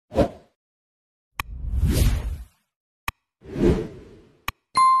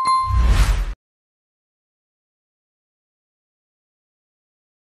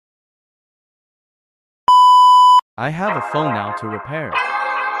I have a phone now to repair.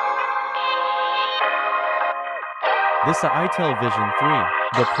 This is ITEL Vision 3.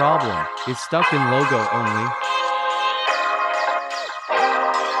 The problem is stuck in logo only.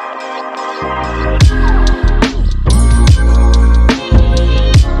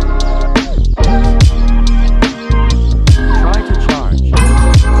 Try to charge.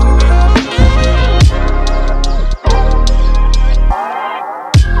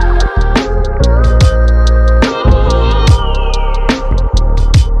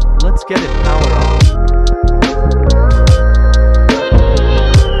 Let's get it powered on.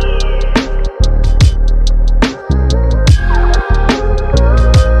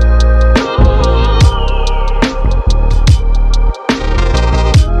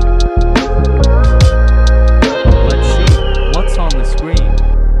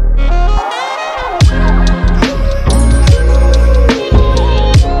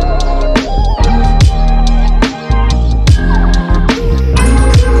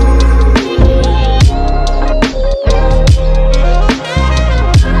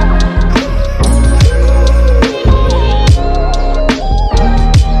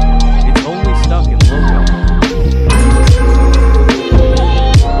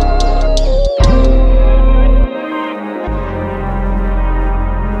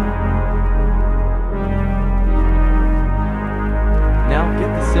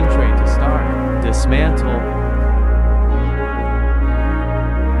 Dismantle.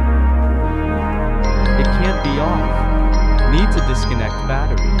 It can't be off. Need to disconnect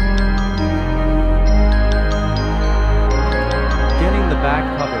battery. Getting the back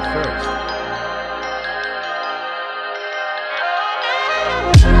cover first.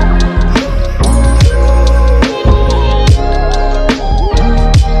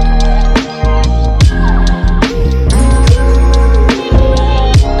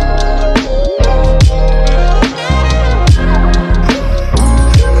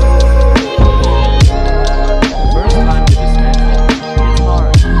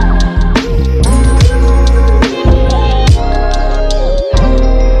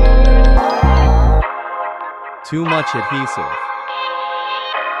 Too much adhesive.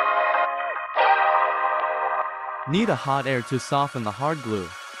 Need a hot air to soften the hard glue.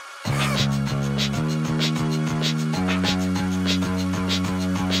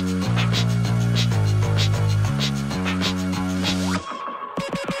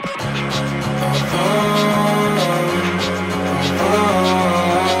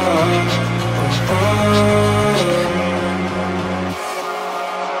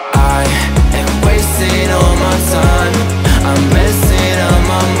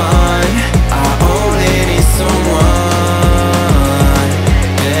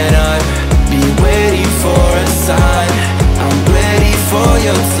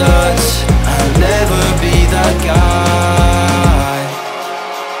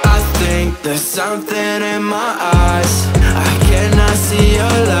 There's something in my eyes, I cannot see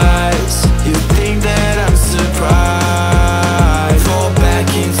your lies. You think that I'm surprised? Fall back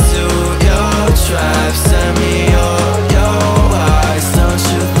into your trap, send me your eyes. Don't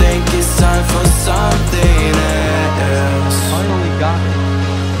you think it's time for something else? Finally got it.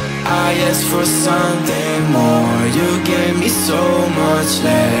 I asked for something more, you gave me so much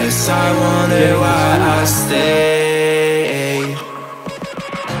less. I wonder why I stayed.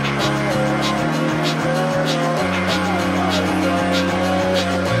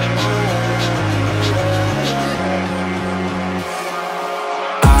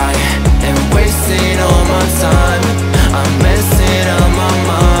 Time, I'm messing up my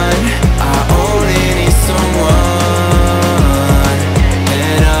mind. I only need someone,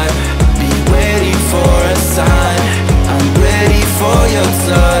 and I'd be waiting for a sign. I'm ready for your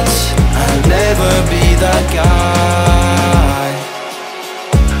touch. I'll never be that guy.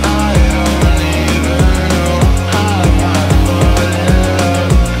 I don't even know how I fall in love.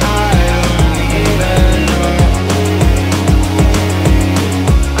 I don't even know.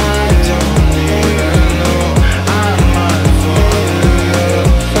 I don't even know.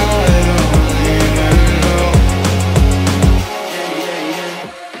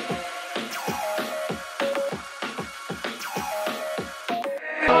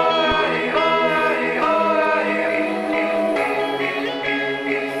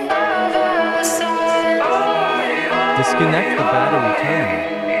 Disconnect the battery terminal.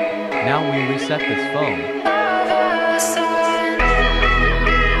 Now we reset this phone.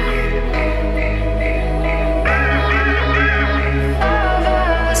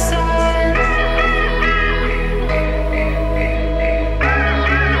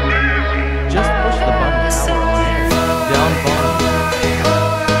 Just push the button power on. Down volume.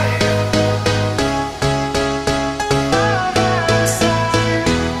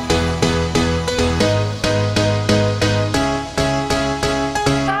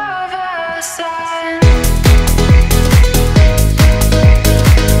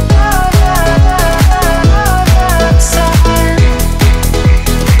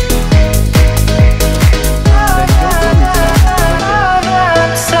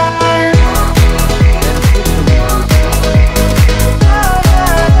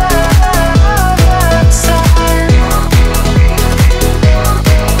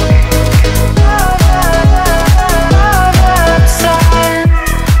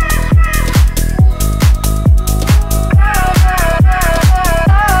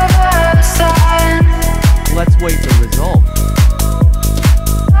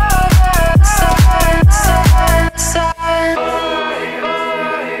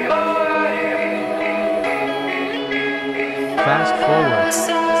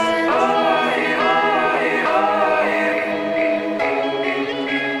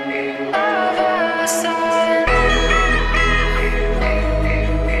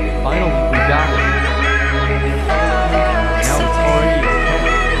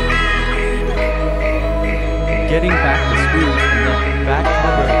 getting back to school in the back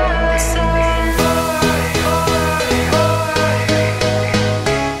cupboard.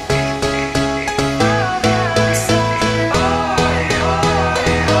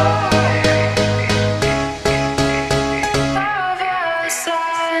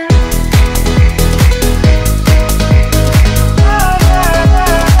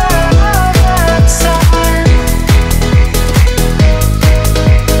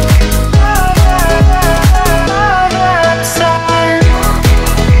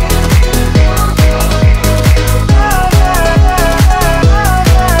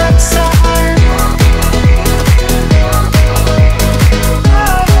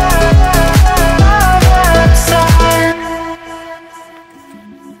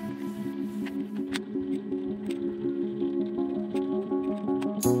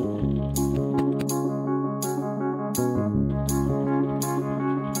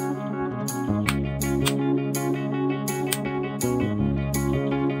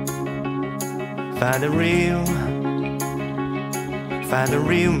 Find the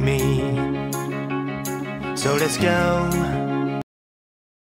real me. So let's go.